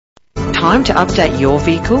Time to update your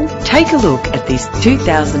vehicle? Take a look at this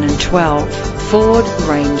 2012 Ford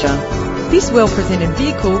Ranger. This well-presented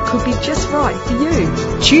vehicle could be just right for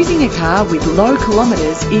you. Choosing a car with low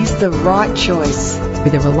kilometres is the right choice.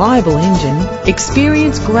 With a reliable engine,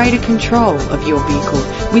 Experience greater control of your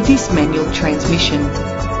vehicle with this manual transmission.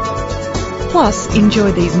 plus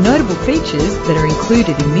enjoy these notable features that are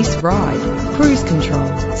included in this ride: cruise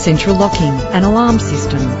control, central locking, an alarm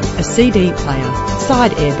system, a CD player,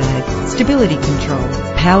 side airbag, stability control,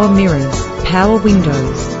 power mirrors, power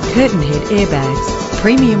windows, curtain head airbags.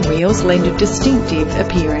 Premium wheels lend a distinctive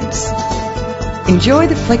appearance. Enjoy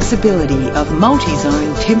the flexibility of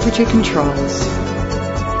multi-zone temperature controls.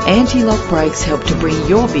 Anti-lock brakes help to bring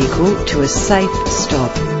your vehicle to a safe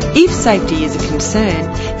stop. If safety is a concern,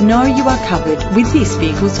 know you are covered with this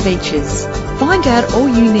vehicle's features. Find out all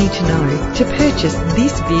you need to know to purchase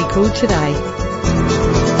this vehicle today.